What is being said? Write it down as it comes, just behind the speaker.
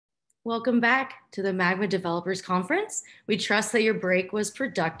Welcome back to the Magma Developers Conference. We trust that your break was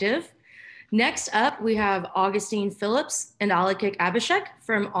productive. Next up, we have Augustine Phillips and Allaukik Abhishek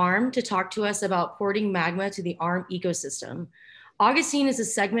from ARM to talk to us about porting Magma to the ARM ecosystem. Augustine is a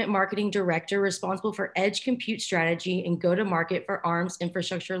segment marketing director responsible for edge compute strategy and go-to-market for ARM's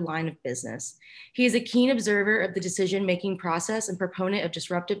infrastructure line of business. He is a keen observer of the decision-making process and proponent of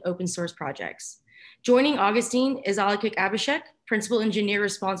disruptive open source projects. Joining Augustine is Allaukik Abhishek, principal engineer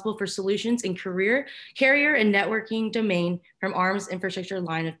responsible for solutions in carrier and networking domain from ARM's infrastructure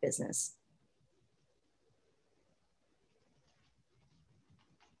line of business.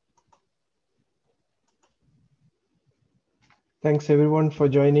 Thanks everyone for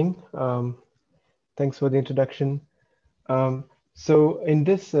joining. Thanks for the introduction. So in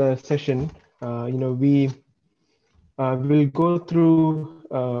this session, we will go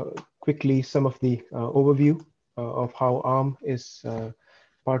through quickly some of the overview of how ARM is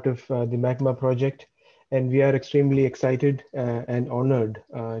part of the Magma project. And we are extremely excited and honored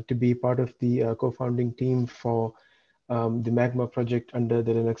to be part of the co-founding team for the Magma project under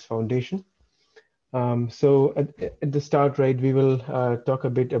the Linux Foundation. So at the start, right, we will talk a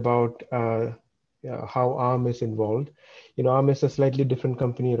bit about how ARM is involved. ARM is a slightly different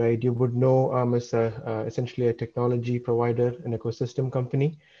company, right? You would know ARM is essentially a technology provider, an ecosystem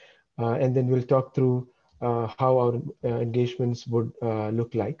company. And then we'll talk through how our engagements would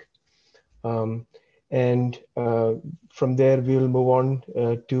look like. And from there, we'll move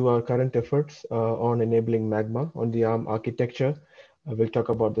on to our current efforts on enabling Magma on the ARM architecture. We'll talk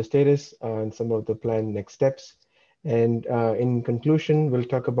about the status and some of the planned next steps. And in conclusion, we'll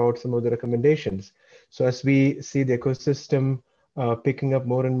talk about some of the recommendations. So as we see the ecosystem picking up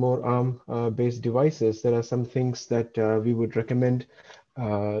more and more ARM-based devices, there are some things that we would recommend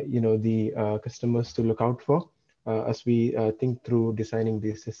the customers to look out for as we think through designing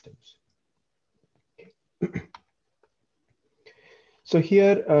these systems. Okay. So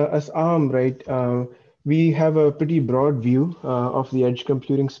here as ARM, right, we have a pretty broad view of the edge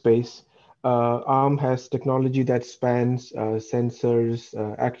computing space. ARM has technology that spans sensors,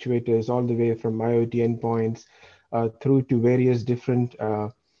 actuators, all the way from IoT endpoints through to various different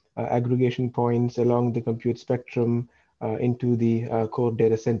aggregation points along the compute spectrum into the core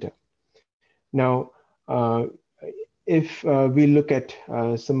data center. Now, if we look at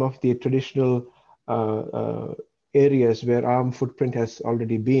some of the traditional areas where ARM footprint has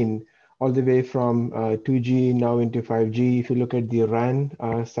already been, all the way from 2G now into 5G. If you look at the RAN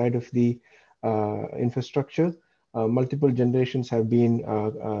side of the infrastructure, multiple generations have been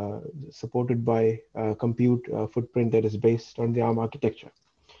supported by compute footprint that is based on the ARM architecture.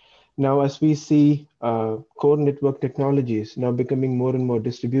 Now, as we see core network technologies now becoming more and more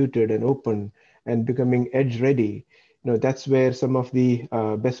distributed and open and becoming edge ready, that's where some of the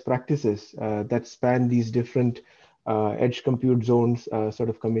best practices that span these different edge compute zones sort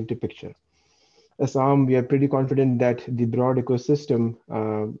of come into picture. As ARM, we are pretty confident that the broad ecosystem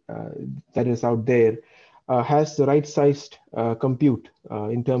that is out there has the right sized compute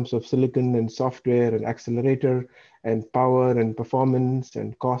in terms of silicon and software and accelerator and power and performance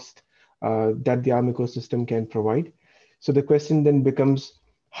and cost that the ARM ecosystem can provide. So the question then becomes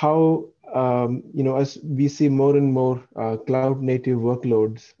how, as we see more and more cloud native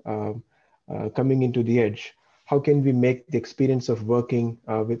workloads coming into the edge, how can we make the experience of working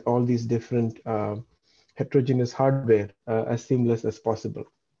with all these different heterogeneous hardware as seamless as possible?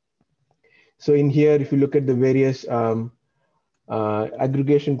 So in here, if you look at the various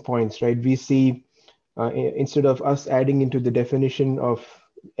aggregation points, right, we see instead of us adding into the definition of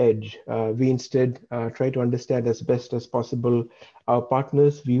edge, we instead try to understand as best as possible our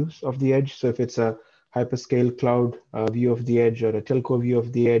partners' views of the edge. So if it's a hyperscale cloud view of the edge or a telco view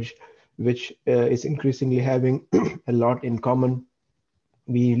of the edge, which is increasingly having a lot in common.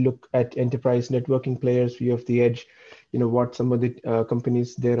 We look at enterprise networking players view of the edge, what some of the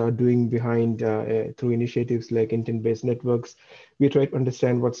companies there are doing behind through initiatives like intent-based networks. We try to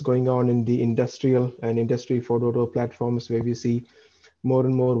understand what's going on in the industrial and industry 4.0 platforms where we see more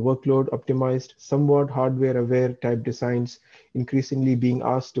and more workload optimized, somewhat hardware aware type designs, increasingly being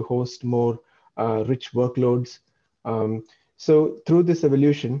asked to host more rich workloads. So through this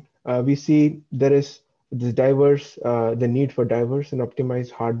evolution, we see there is this the need for diverse and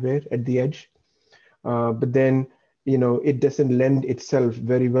optimized hardware at the edge. But then, it doesn't lend itself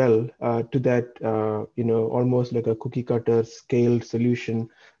very well to that, almost like a cookie cutter scaled solution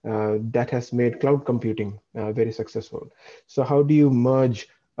that has made cloud computing very successful. So how do you merge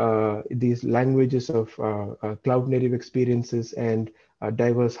these languages of cloud native experiences and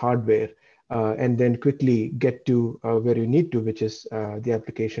diverse hardware and then quickly get to where you need to, which is the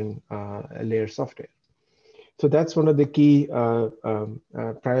application layer software. So that's one of the key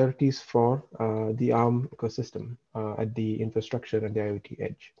priorities for the ARM ecosystem at the infrastructure and the IoT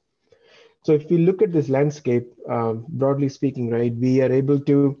edge. So if we look at this landscape, broadly speaking, right, we are able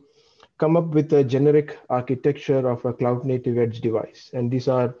to come up with a generic architecture of a cloud native edge device. And these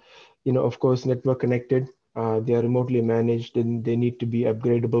are, of course, network connected. They are remotely managed and they need to be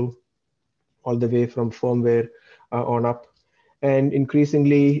upgradable all the way from firmware on up. And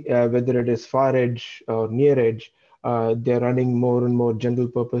increasingly, whether it is far edge or near edge, they're running more and more general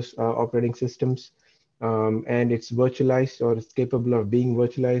purpose operating systems. And it's virtualized or it's capable of being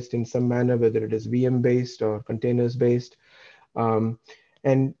virtualized in some manner, whether it is VM based or containers based.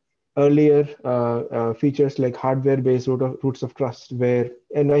 And earlier features like hardware-based roots of trust were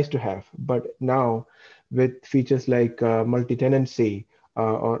nice to have, but now with features like multi-tenancy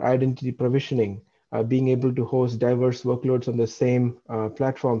or identity provisioning, being able to host diverse workloads on the same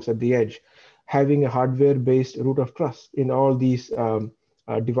platforms at the edge, having a hardware-based root of trust in all these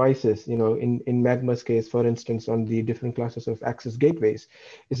devices, in Magma's case, for instance, on the different classes of access gateways,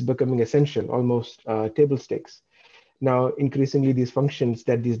 is becoming essential, almost table stakes. Now, increasingly, these functions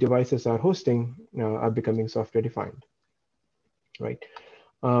that these devices are hosting are becoming software defined, right?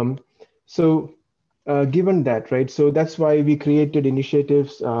 Given that, right, so that's why we created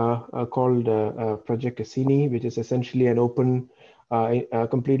initiatives called Project Cassini, which is essentially an open,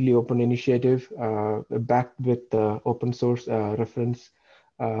 completely open initiative backed with open source reference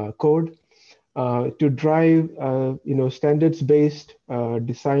code to drive, standards-based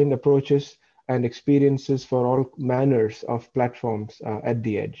design approaches and experiences for all manners of platforms at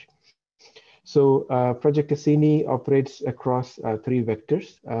the edge. So Project Cassini operates across three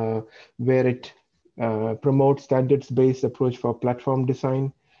vectors, where it promotes standards-based approach for platform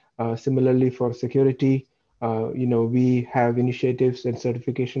design. Similarly, for security, we have initiatives and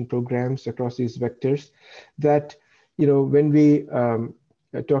certification programs across these vectors that, when we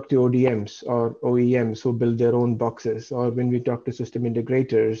talk to ODMs or OEMs who build their own boxes, or when we talk to system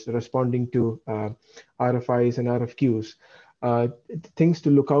integrators responding to RFIs and RFQs, things to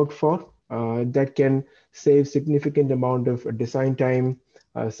look out for that can save significant amount of design time,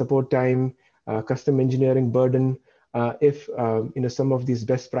 support time, custom engineering burden if some of these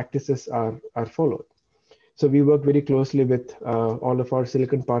best practices are followed. So we work very closely with all of our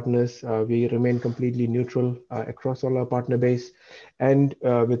silicon partners. We remain completely neutral across all our partner base and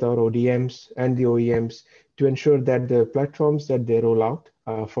with our ODMs and the OEMs to ensure that the platforms that they roll out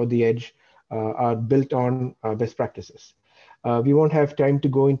for the edge are built on best practices. We won't have time to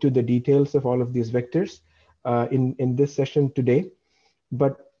go into the details of all of these vectors in this session today,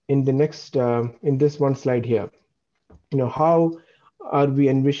 but in the next, in this one slide here, how are we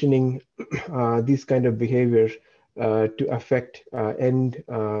envisioning these kind of behaviors to affect end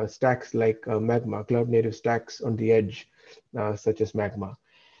stacks like Magma, cloud native stacks on the edge, such as Magma.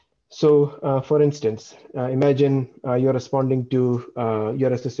 So for instance, imagine you're responding to,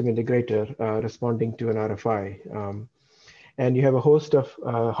 you're a system integrator responding to an RFI, and you have a host of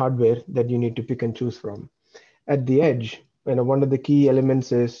hardware that you need to pick and choose from. At the edge, one of the key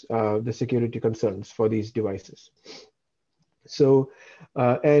elements is the security concerns for these devices. So,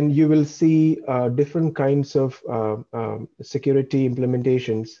 and you will see different kinds of security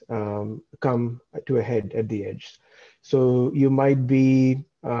implementations come to a head at the edge. So you might be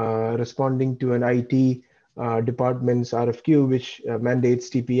responding to an IT department's RFQ, which mandates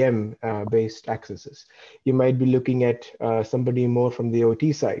TPM based accesses. You might be looking at somebody more from the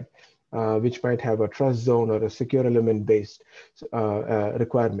OT side, which might have a trust zone or a secure element based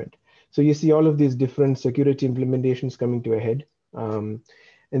requirement. So you see all of these different security implementations coming to a head. And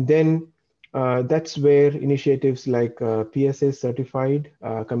then that's where initiatives like PSA certified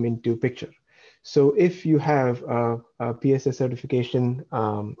come into picture. So if you have a PSA certification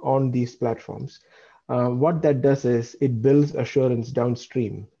on these platforms, what that does is it builds assurance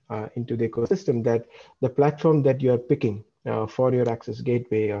downstream into the ecosystem that the platform that you are picking for your access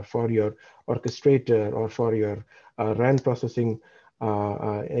gateway or for your orchestrator or for your RAN processing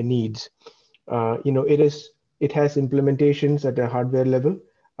needs, it has implementations at a hardware level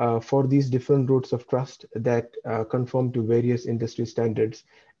for these different roots of trust that conform to various industry standards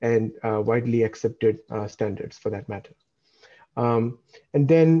and widely accepted standards for that matter. And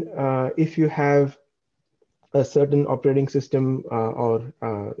then if you have a certain operating system or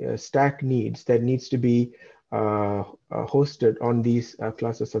stack needs that needs to be hosted on these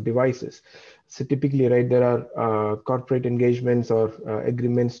classes of devices. So typically, right, there are corporate engagements or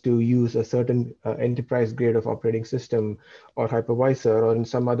agreements to use a certain enterprise grade of operating system or hypervisor, or in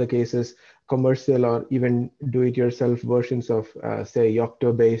some other cases, commercial or even do-it-yourself versions of, say,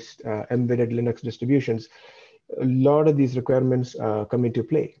 Yocto-based embedded Linux distributions. A lot of these requirements come into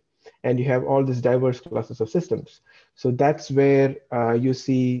play, and you have all these diverse classes of systems. So that's where you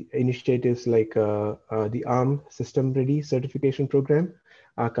see initiatives like the ARM System Ready certification program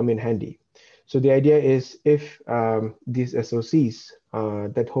come in handy. So the idea is, if these SoCs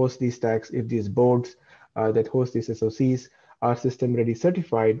that host these stacks, if these boards that host these SoCs are system ready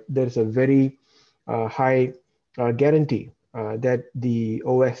certified, there's a very high guarantee that the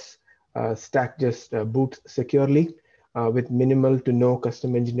OS stack just boots securely with minimal to no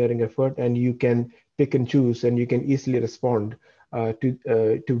custom engineering effort, and you can pick and choose, and you can easily respond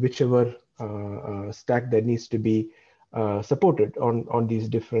to whichever stack that needs to be supported on these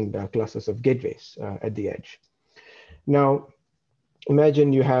different classes of gateways at the edge. Now,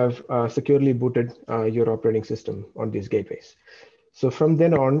 imagine you have securely booted your operating system on these gateways. So from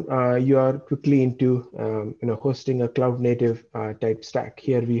then on, you are quickly into hosting a cloud native type stack.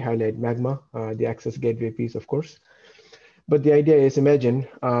 Here we highlight Magma, the access gateway piece, of course. But the idea is, imagine,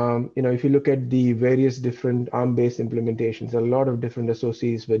 if you look at the various different ARM-based implementations, a lot of different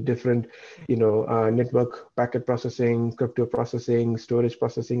SoCs with different, network packet processing, crypto processing, storage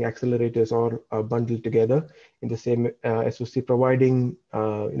processing, accelerators, all bundled together in the same SoC, providing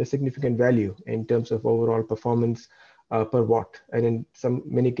significant value in terms of overall performance per watt, and in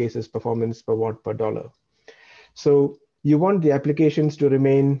many cases, performance per watt per dollar. So you want the applications to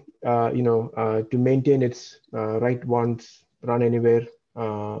remain, to maintain its write once, run anywhere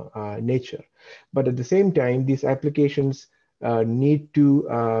nature. But at the same time, these applications need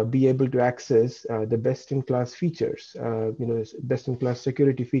to be able to access the best-in-class features, best-in-class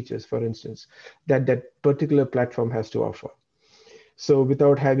security features, for instance, that particular platform has to offer. So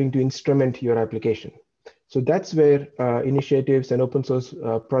without having to instrument your application. So that's where initiatives and open source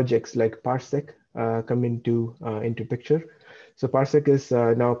projects like Parsec come into picture. So Parsec is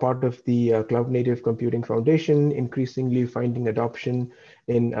now part of the Cloud Native Computing Foundation, increasingly finding adoption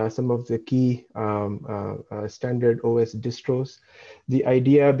in some of the key standard OS distros. The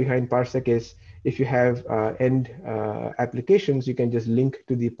idea behind Parsec is, if you have end applications, you can just link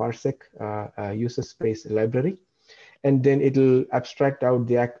to the Parsec user space library, and then it'll abstract out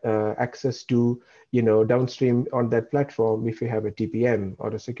the access to downstream on that platform if you have a TPM or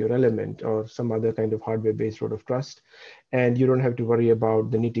a secure element or some other kind of hardware-based root of trust. And you don't have to worry about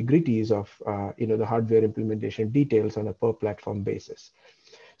the nitty-gritties of the hardware implementation details on a per platform basis.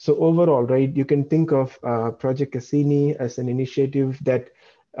 So overall, right, you can think of Project Cassini as an initiative that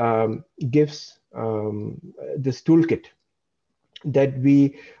gives this toolkit that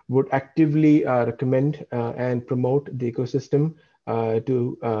we would actively recommend and promote the ecosystem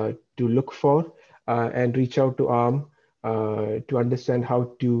to look for and reach out to ARM to understand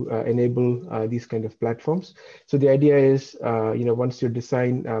how to enable these kind of platforms. So the idea is, once you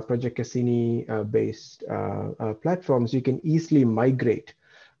design Project Cassini based platforms, you can easily migrate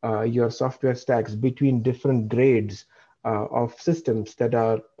your software stacks between different grades of systems that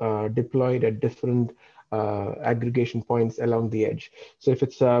are deployed at different aggregation points along the edge. So if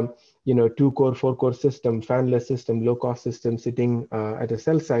it's 2-core, 4-core system, fanless system, low-cost system sitting at a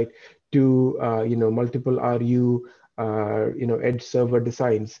cell site, to multiple RU edge server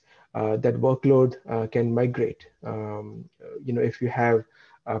designs, that workload can migrate. If you have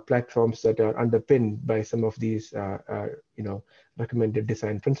platforms that are underpinned by some of these recommended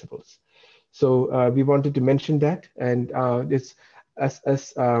design principles. So we wanted to mention that, and this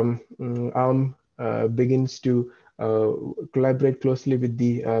as ARM begins to collaborate closely with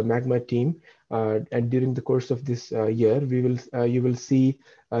the Magma team, and during the course of this year, you will see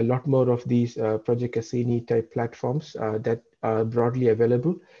a lot more of these Project Cassini type platforms that are broadly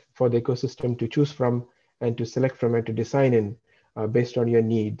available for the ecosystem to choose from and to select from and to design in based on your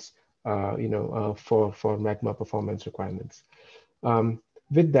needs, for Magma performance requirements.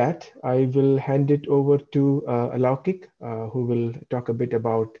 With that, I will hand it over to Allaukik, who will talk a bit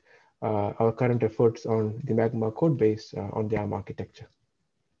about our current efforts on the Magma code base on the ARM architecture.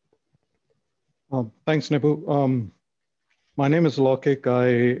 Thanks, Nebu. My name is Allaukik.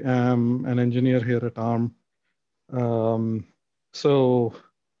 I am an engineer here at ARM. So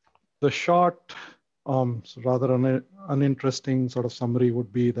the short, rather uninteresting sort of summary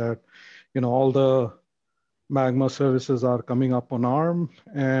would be that, all the Magma services are coming up on ARM,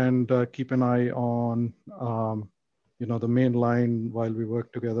 and keep an eye on the main line while we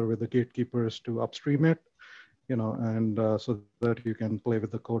work together with the gatekeepers to upstream it. and so that you can play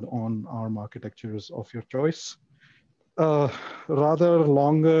with the code on ARM architectures of your choice. Rather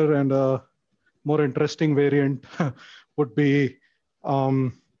longer and more interesting variant would be, a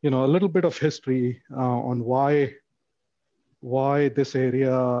little bit of history on why this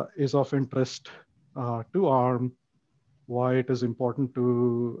area is of interest to ARM, why it is important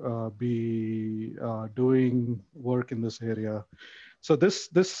to be doing work in this area. So this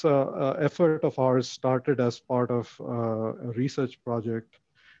effort of ours started as part of a research project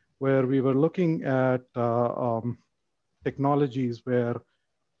where we were looking at technologies where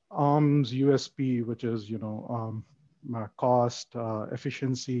ARM's USP, which is cost,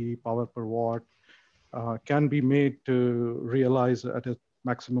 efficiency, power per watt, can be made to realize at its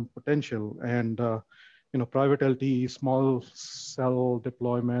maximum potential. And private LTE, small cell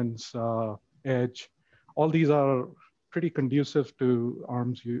deployments, edge, all these are pretty conducive to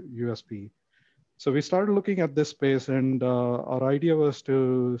ARM's USP. So we started looking at this space, and our idea was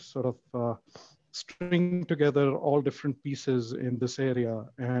to sort of string together all different pieces in this area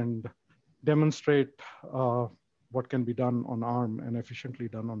and demonstrate what can be done on ARM and efficiently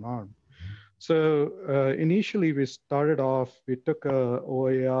done on ARM. So initially we started off, we took a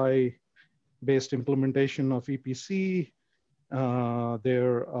OAI-based implementation of EPC,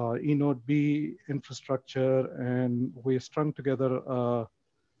 their eNode B infrastructure, and we strung together a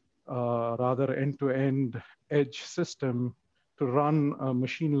rather end-to-end edge system to run a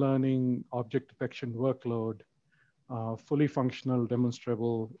machine learning object detection workload, fully functional,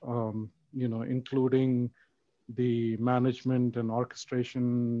 demonstrable, including the management and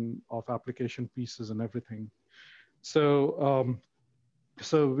orchestration of application pieces and everything. So,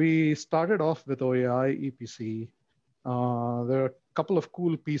 so we started off with OAI EPC. There are a couple of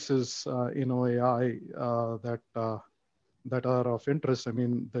cool pieces in OAI that are of interest. I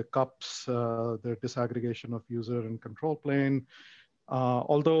mean, the cups, the disaggregation of user and control plane.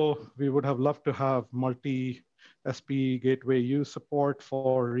 Although we would have loved to have multi-SP gateway use support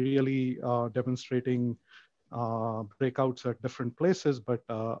for really demonstrating breakouts at different places, but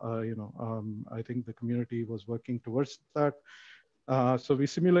I think the community was working towards that. So we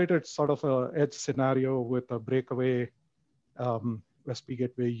simulated sort of an edge scenario with a breakaway SP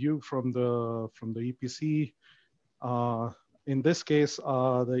gateway U from the EPC. In this case,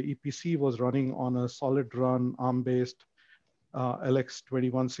 the EPC was running on a solid run ARM-based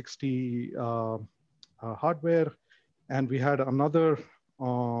LX2160 hardware, and we had another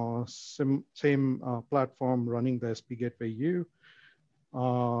same platform running the SP Gateway U.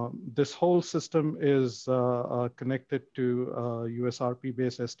 This whole system is connected to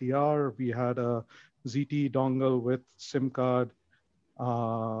USRP-based SDR. We had a ZTE dongle with SIM card,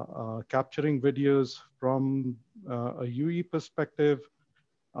 capturing videos from a UE perspective,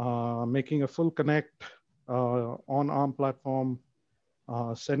 making a full connect on ARM platform,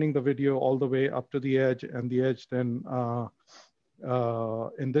 sending the video all the way up to the edge, and the edge then,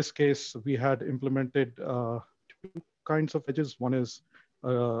 in this case, we had implemented two kinds of edges. One is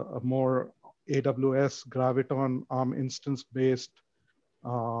a more AWS Graviton ARM instance-based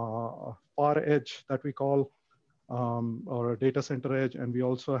far edge that we call, or a data center edge. And we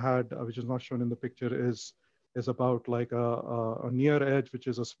also had, which is not shown in the picture, is about like a near edge, which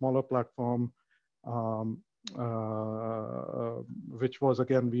is a smaller platform, which was,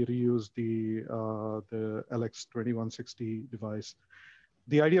 again, we reused the LX2160 device.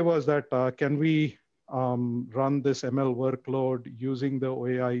 The idea was that can we run this ML workload using the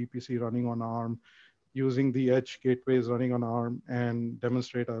OAI EPC running on ARM, using the edge gateways running on ARM, and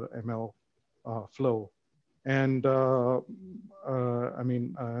demonstrate our ML flow. And we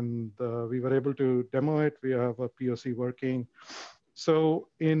were able to demo it. We have a POC working. So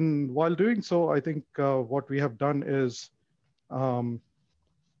while doing so, I think what we have done is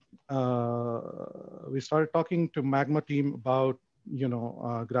we started talking to Magma team about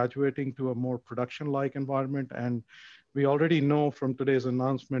graduating to a more production-like environment. And we already know from today's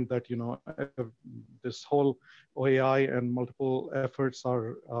announcement that this whole OAI and multiple efforts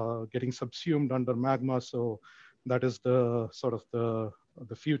are getting subsumed under Magma. So that is the sort of the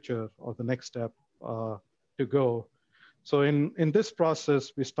future or the next step to go. So in this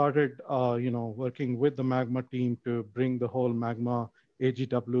process, we started working with the Magma team to bring the whole Magma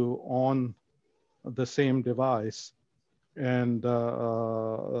AGW on the same device. And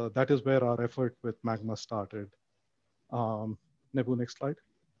that is where our effort with Magma started. Nebu, next slide.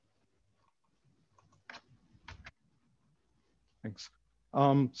 Thanks.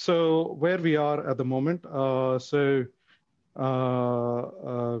 So where we are at the moment.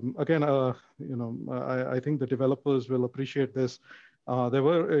 Again, I think the developers will appreciate this. There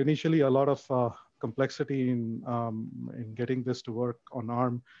were initially a lot of complexity in getting this to work on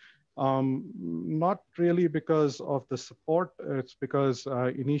ARM. Not really because of the support. It's because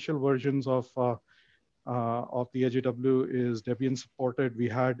initial versions of the AGW is Debian supported. We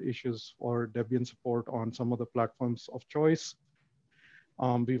had issues for Debian support on some of the platforms of choice.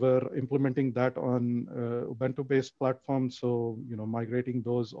 We were implementing that on Ubuntu-based platforms, so migrating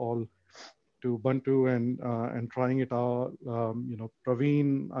those all to Ubuntu and trying it out.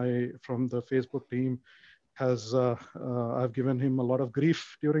 Praveen, from the Facebook team, has I've given him a lot of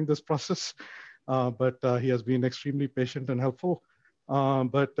grief during this process, but he has been extremely patient and helpful.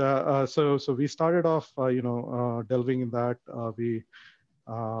 So we started off, delving in that.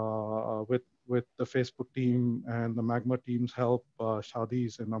 With the Facebook team and the Magma team's help,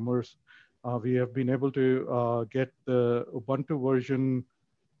 Shadi's and Amar's, we have been able to get the Ubuntu version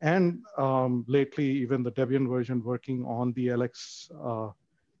and lately even the Debian version working on the LX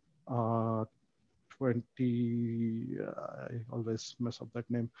 20, I always mess up that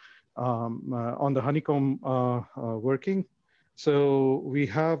name, on the Honeycomb working. So we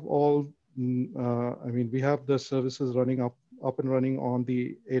have all, we have the services running up and running on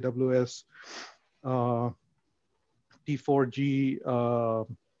the AWS T4G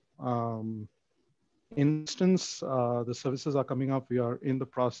instance. The services are coming up. We are in the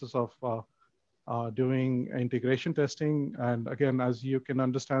process of doing integration testing. And again, as you can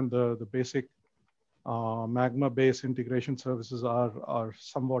understand, the basic Magma-based integration services are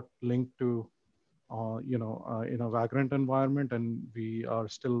somewhat linked to, in a Vagrant environment, and we are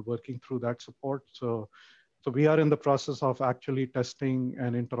still working through that support. So we are in the process of actually testing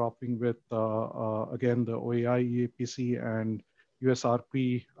and interoperating with, again, the OAI, EAPC, and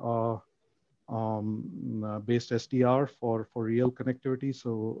USRP based SDR for real connectivity.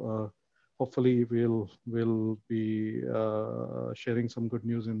 So hopefully we'll be sharing some good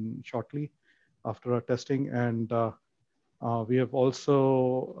news shortly after our testing. And we have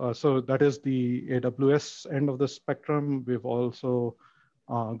also, so that is the AWS end of the spectrum. We've also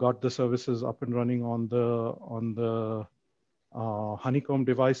got the services up and running on the Honeycomb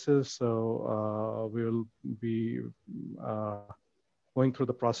devices. So we'll be going through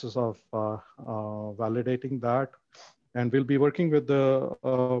the process of validating that. And we'll be working with the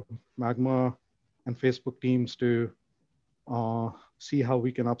Magma and Facebook teams to see how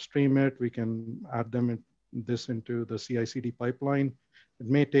we can upstream it. We can add them into the CI/CD pipeline. It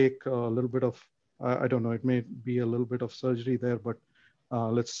may take a little bit of, I don't know, it may be a little bit of surgery there, but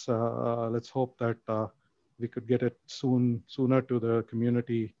let's hope that we could get it sooner to the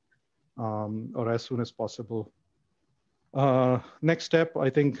community, or as soon as possible. Next step, I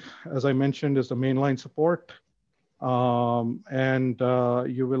think, as I mentioned, is the mainline support. And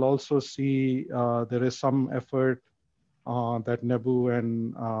you will also see there is some effort that Nebu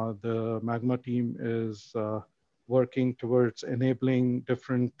and the Magma team is working towards enabling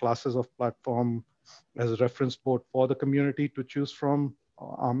different classes of platform as a reference board for the community to choose from,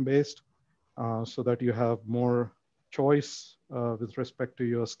 ARM-based, so that you have more choice with respect to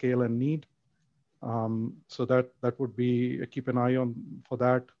your scale and need. So that would be, keep an eye on for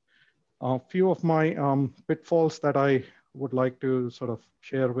that. A few of my pitfalls that I would like to sort of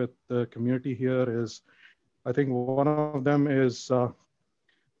share with the community here is, I think one of them is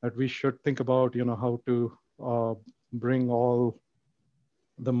that we should think about, how to bring all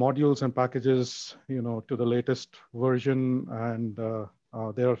the modules and packages, to the latest version. And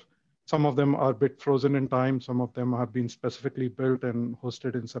some of them are a bit frozen in time. Some of them have been specifically built and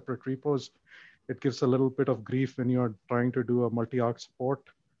hosted in separate repos. It gives a little bit of grief when you're trying to do a multi-arc support.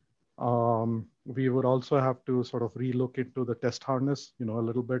 We would also have to sort of relook into the test harness, a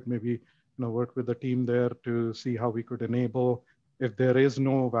little bit, maybe work with the team there to see how we could enable if there is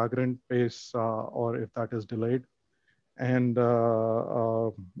no Vagrant base or if that is delayed. And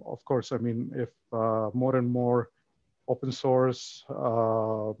of course, I mean, if more and more open source,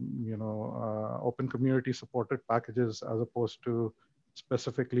 open community supported packages as opposed to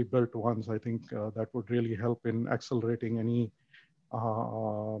specifically built ones, I think that would really help in accelerating any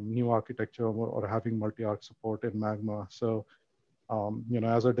new architecture or having multi-arc support in Magma. So,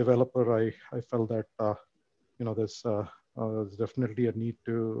 as a developer, I felt that, there's definitely a need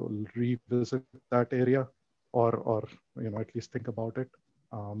to revisit that area or at least think about it,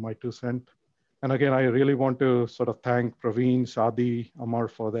 my 2 cents. And again, I really want to sort of thank Praveen, Shadi, Amar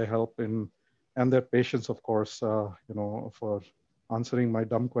for their help and their patience, of course, for answering my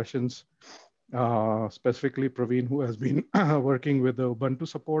dumb questions. Specifically Praveen, who has been working with the Ubuntu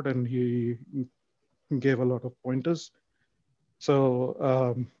support, and he gave a lot of pointers. So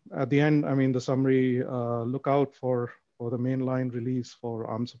at the end, I mean, the summary, look out for for the mainline release for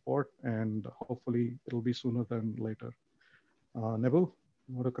ARM support, and hopefully it'll be sooner than later. Nebu,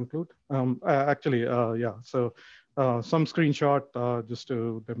 you want to conclude? Yeah. So some screenshot just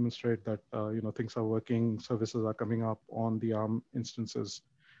to demonstrate that things are working, services are coming up on the ARM instances.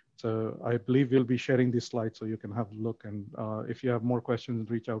 So I believe we'll be sharing these slides so you can have a look. And if you have more questions,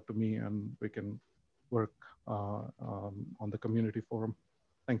 reach out to me and we can work on the community forum.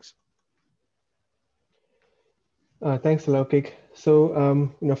 Thanks. Thanks, Allaukik. So,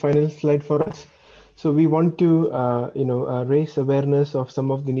 final slide for us. So we want to, raise awareness of some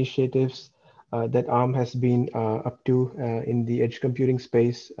of the initiatives that ARM has been up to in the edge computing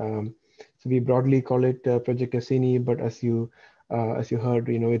space. So we broadly call it Project Cassini, but as you heard,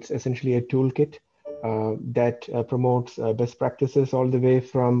 it's essentially a toolkit that promotes best practices all the way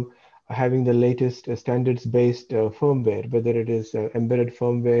from having the latest standards-based firmware, whether it is embedded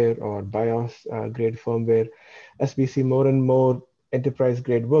firmware or BIOS-grade firmware. As we see more and more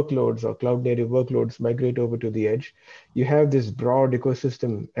enterprise-grade workloads or cloud-native workloads migrate over to the edge, you have this broad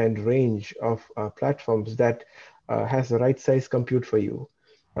ecosystem and range of platforms that has the right size compute for you.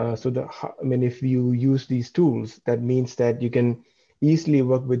 If you use these tools, that means that you can easily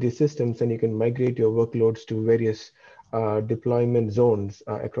work with these systems and you can migrate your workloads to various deployment zones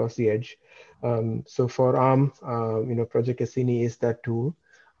across the edge. So for ARM, Project Cassini is that tool.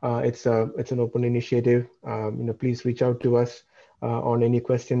 It's an open initiative. Please reach out to us on any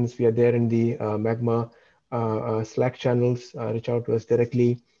questions. We are there in the Magma Slack channels. Reach out to us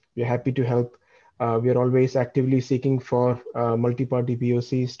directly. We're happy to help. We are always actively seeking for multi-party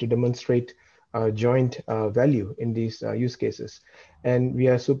POCs to demonstrate joint value in these use cases. And we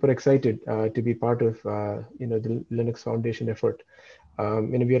are super excited to be part of the Linux Foundation effort.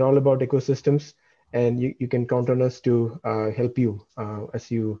 We are all about ecosystems, and you can count on us to help you as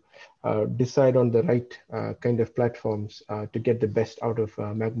you decide on the right kind of platforms to get the best out of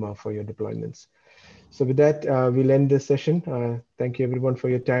Magma for your deployments. So with that, we'll end this session. Thank you everyone for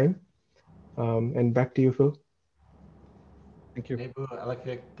your time. And back to you, Phil. Thank you. Nebu,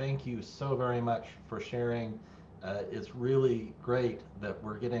 Allaukik, thank you so very much for sharing. It's really great that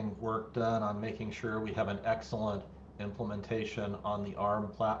we're getting work done on making sure we have an excellent implementation on the ARM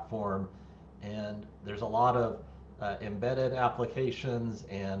platform. And there's a lot of embedded applications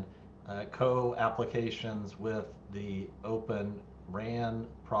and co-applications with the Open RAN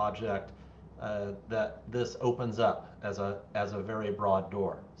project that this opens up as a very broad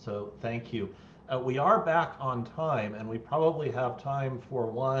door. So thank you. We are back on time, and we probably have time for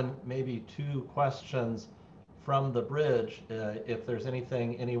one, maybe two questions from the bridge. If there's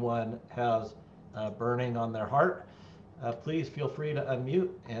anything anyone has burning on their heart, please feel free to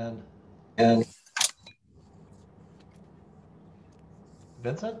unmute and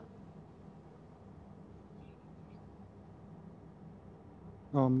Vincent?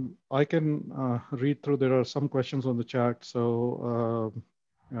 I can read through. There are some questions on the chat. So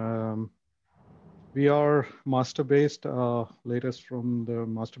we are master-based, latest from the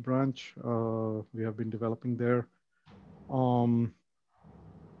master branch. We have been developing there.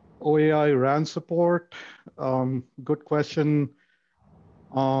 OAI RAN support, good question.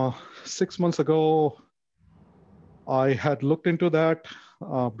 6 months ago, I had looked into that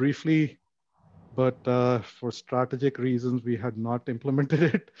briefly, but for strategic reasons, we had not implemented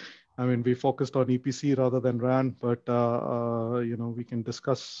it. I mean, we focused on EPC rather than RAN, but we can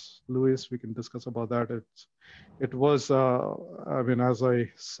discuss, Louis, we can discuss about that. It was, as I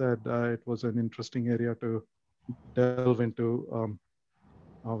said, it was an interesting area to delve into.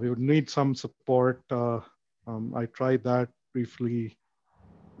 We would need some support. I tried that briefly,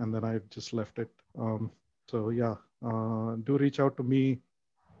 and then I just left it. So yeah, do reach out to me.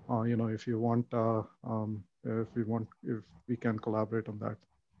 If you want, if we can collaborate on that,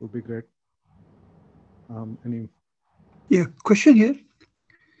 it would be great. Yeah, question here.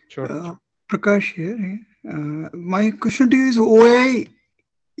 Sure. Prakash here. My question to you is OAI,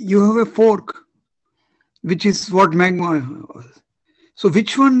 you have a fork, which is what Magma was. So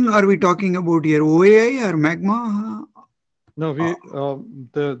which one are we talking about here, OAI or Magma? No,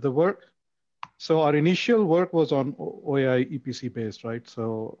 the work. So our initial work was on OAI EPC based, right?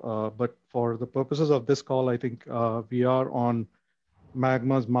 So, but for the purposes of this call, I think we are on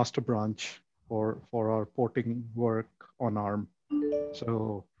Magma's master branch for our porting work on ARM.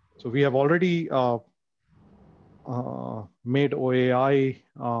 So we have already made OAI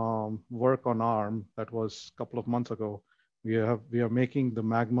work on ARM. That was a couple of months ago. We are making the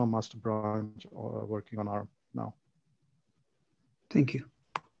Magma master branch working on ARM now. Thank you.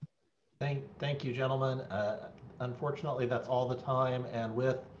 Thank you, gentlemen. Unfortunately, that's all the time. And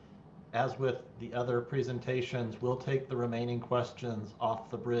with as with the other presentations, we'll take the remaining questions off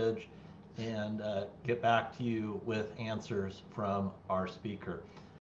the bridge and get back to you with answers from our speaker.